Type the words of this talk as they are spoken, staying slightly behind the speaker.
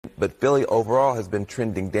but Philly overall has been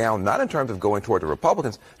trending down, not in terms of going toward the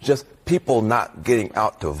Republicans, just people not getting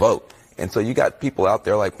out to vote. And so you got people out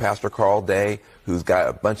there like Pastor Carl Day, who's got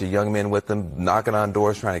a bunch of young men with him, knocking on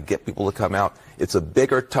doors, trying to get people to come out. It's a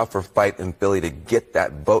bigger, tougher fight in Philly to get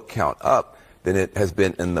that vote count up than it has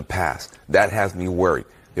been in the past. That has me worried.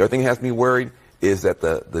 The other thing that has me worried is that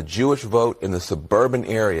the Jewish vote in the suburban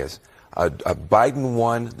areas, Biden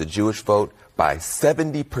won the Jewish vote by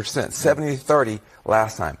 70%, 70-30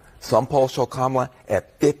 last time. Some polls show Kamala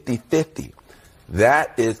at 50-50.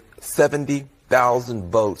 That is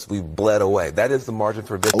 70,000 votes we've bled away. That is the margin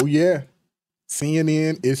for victory. Oh, yeah.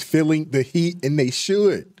 CNN is feeling the heat, and they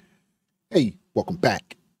should. Hey, welcome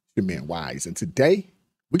back. Your man Wise. And today,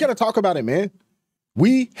 we got to talk about it, man.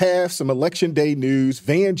 We have some election day news.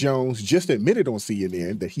 Van Jones just admitted on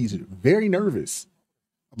CNN that he's very nervous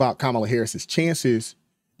about Kamala Harris's chances,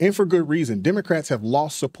 and for good reason. Democrats have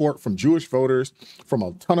lost support from Jewish voters, from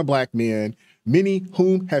a ton of black men, many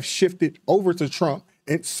whom have shifted over to Trump,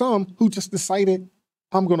 and some who just decided,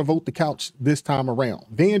 I'm going to vote the couch this time around.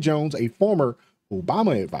 Van Jones, a former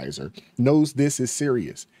Obama advisor, knows this is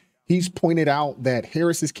serious. He's pointed out that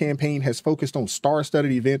Harris's campaign has focused on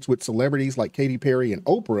star-studded events with celebrities like Katy Perry and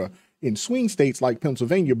Oprah in swing states like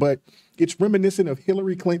Pennsylvania, but it's reminiscent of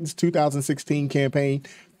Hillary Clinton's 2016 campaign,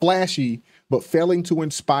 flashy, but failing to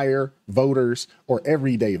inspire voters or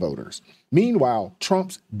everyday voters. Meanwhile,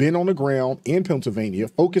 Trump's been on the ground in Pennsylvania,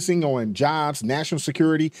 focusing on jobs, national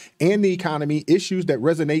security, and the economy, issues that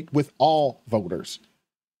resonate with all voters.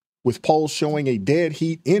 With polls showing a dead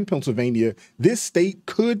heat in Pennsylvania, this state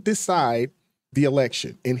could decide the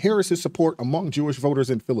election. And Harris's support among Jewish voters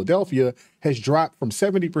in Philadelphia has dropped from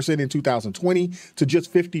 70% in 2020 to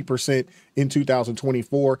just 50% in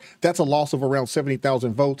 2024. That's a loss of around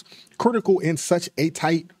 70,000 votes, critical in such a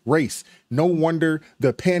tight race. No wonder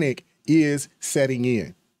the panic is setting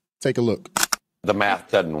in. Take a look. The math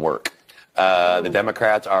doesn't work. The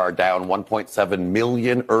Democrats are down 1.7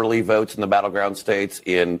 million early votes in the battleground states.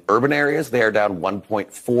 In urban areas, they are down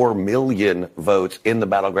 1.4 million votes in the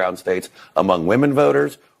battleground states. Among women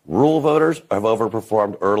voters, rural voters have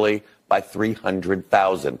overperformed early by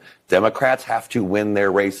 300,000. Democrats have to win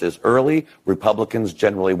their races early. Republicans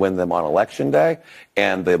generally win them on election day.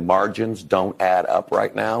 And the margins don't add up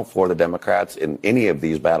right now for the Democrats in any of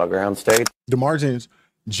these battleground states. The margins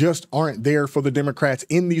just aren't there for the Democrats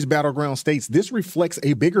in these battleground states. This reflects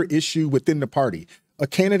a bigger issue within the party. A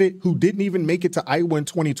candidate who didn't even make it to Iowa in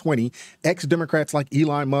 2020, ex-Democrats like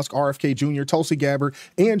Elon Musk, RFK Jr., Tulsi Gabbard,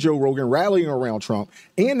 and Joe Rogan rallying around Trump,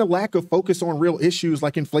 and the lack of focus on real issues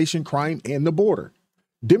like inflation, crime, and the border.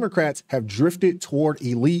 Democrats have drifted toward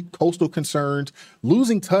elite coastal concerns,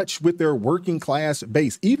 losing touch with their working class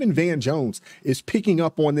base. Even Van Jones is picking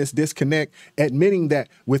up on this disconnect, admitting that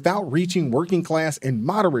without reaching working class and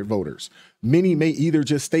moderate voters, many may either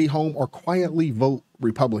just stay home or quietly vote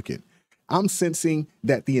Republican. I'm sensing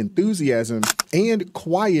that the enthusiasm and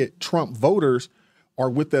quiet Trump voters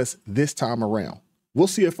are with us this time around. We'll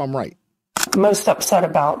see if I'm right. Most upset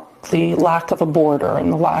about the lack of a border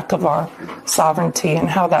and the lack of our sovereignty and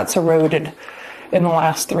how that's eroded in the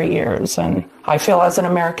last 3 years. And I feel as an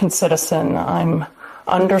American citizen, I'm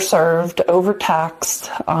underserved, overtaxed.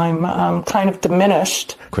 I'm kind of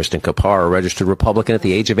diminished. Kristen Kapara, registered Republican at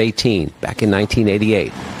the age of 18 back in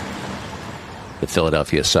 1988. The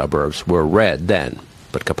Philadelphia suburbs were red then,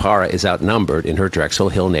 but Kapara is outnumbered in her Drexel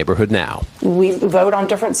Hill neighborhood now. We vote on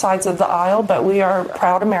different sides of the aisle, but we are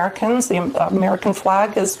proud Americans. The American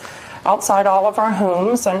flag is outside all of our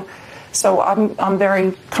homes, and so I'm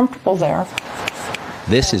very comfortable there.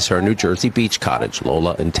 This is her New Jersey beach cottage.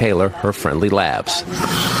 Lola and Taylor, her friendly labs.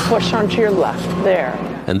 Push onto your left, there.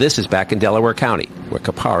 And this is back in Delaware County, where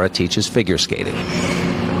Kapara teaches figure skating.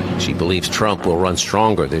 She believes Trump will run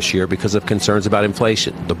stronger this year because of concerns about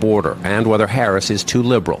inflation, the border, and whether Harris is too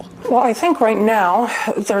liberal. Well, I think right now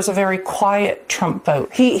there's a very quiet Trump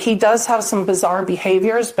vote. He does have some bizarre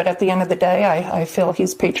behaviors, but at the end of the day, I feel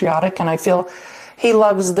he's patriotic, and I feel he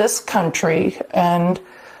loves this country and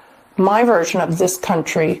my version of this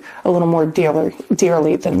country a little more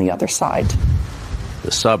dearly than the other side.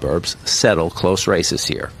 The suburbs settle close races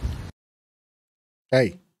here.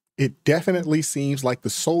 Hey. It definitely seems like the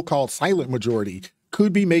so-called silent majority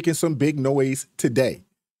could be making some big noise today.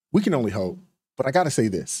 We can only hope. But I got to say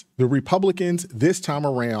this. The Republicans this time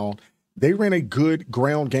around, they ran a good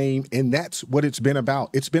ground game, and that's what it's been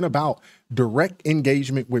about. It's been about direct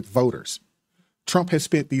engagement with voters. Trump has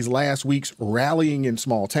spent these last weeks rallying in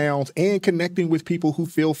small towns and connecting with people who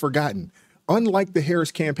feel forgotten. Unlike the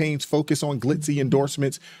Harris campaign's focus on glitzy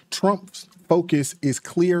endorsements, Trump's focus is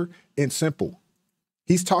clear and simple.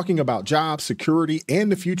 He's talking about jobs, security,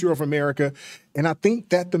 and the future of America. And I think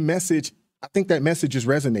that message is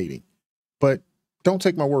resonating. But don't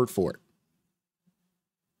take my word for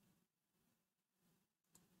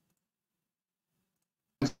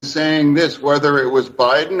it. Saying this, whether it was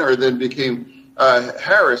Biden or then became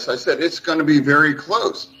Harris, I said it's going to be very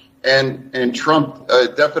close. And Trump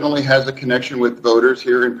definitely has a connection with voters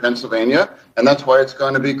here in Pennsylvania, and that's why it's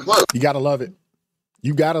going to be close. You got to love it.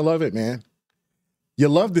 You got to love it, man. You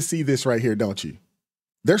love to see this right here, don't you?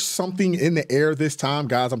 There's something in the air this time,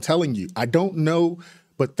 guys. I'm telling you, I don't know,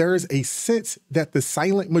 but there's a sense that the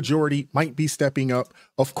silent majority might be stepping up.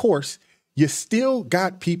 Of course, you still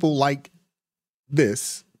got people like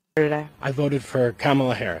this. Today. I voted for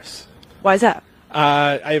Kamala Harris. Why is that?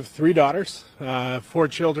 I have 3 daughters, 4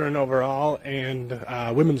 children overall, and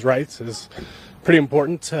women's rights is pretty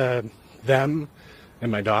important to them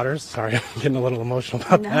and my daughters. Sorry, I'm getting a little emotional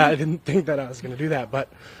about that. I didn't think that I was going to do that, but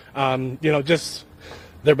you know, just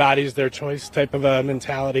their bodies, their choice type of a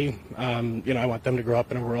mentality. You know, I want them to grow up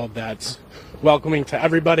in a world that's welcoming to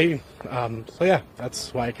everybody. So yeah,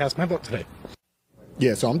 that's why I cast my vote today.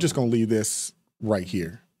 Yeah, so I'm just going to leave this right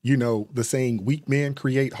here. You know, the saying, weak men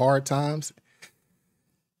create hard times.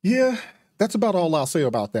 Yeah, that's about all I'll say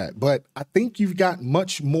about that. But I think you've got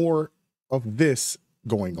much more of this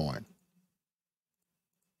going on.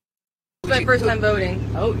 It's my first time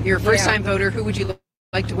voting. Oh, you're a first-time voter. Who would you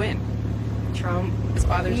like to win? Trump. This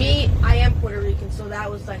bothers Me, I am Puerto Rican, so that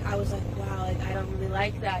was like, I was like, wow, like, I don't really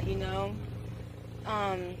like that, you know?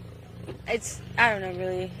 I don't know,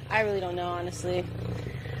 really. I really don't know, honestly.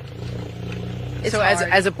 So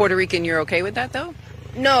as a Puerto Rican, you're okay with that, though?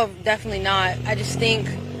 No, definitely not. I just think,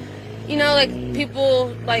 you know, like,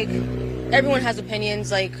 people, like, everyone has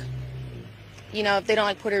opinions, like, you know, if they don't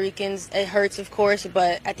like Puerto Ricans, it hurts, of course,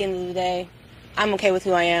 but at the end of the day, I'm okay with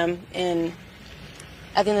who I am, and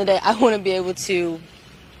at the end of the day, I want to be able to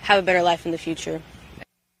have a better life in the future.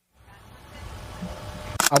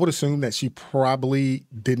 I would assume that she probably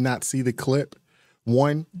did not see the clip.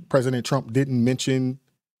 One, President Trump didn't mention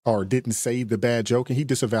or didn't say the bad joke, and he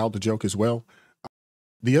disavowed the joke as well.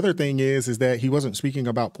 The other thing is that he wasn't speaking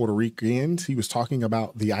about Puerto Ricans. He was talking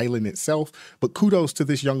about the island itself. But kudos to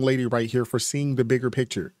this young lady right here for seeing the bigger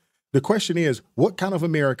picture. The question is, what kind of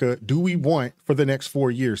America do we want for the next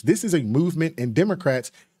 4 years? This is a movement, and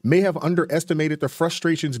Democrats may have underestimated the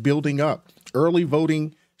frustrations building up. Early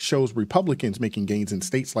voting shows Republicans making gains in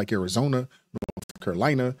states like Arizona, North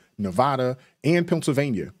Carolina, Nevada, and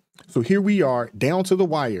Pennsylvania. So here we are, down to the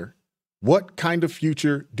wire. What kind of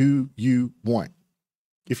future do you want?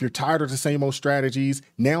 If you're tired of the same old strategies,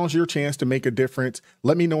 now's your chance to make a difference.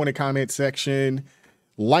 Let me know in the comment section.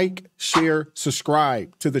 Like, share,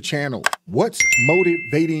 subscribe to the channel. What's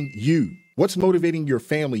motivating you? What's motivating your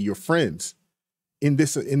family, your friends in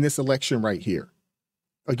this election right here?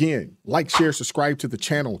 Again, like, share, subscribe to the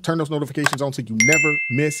channel. Turn those notifications on so you never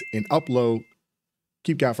miss an upload.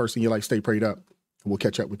 Keep God first in your life. Stay prayed up. We'll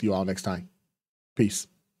catch up with you all next time. Peace.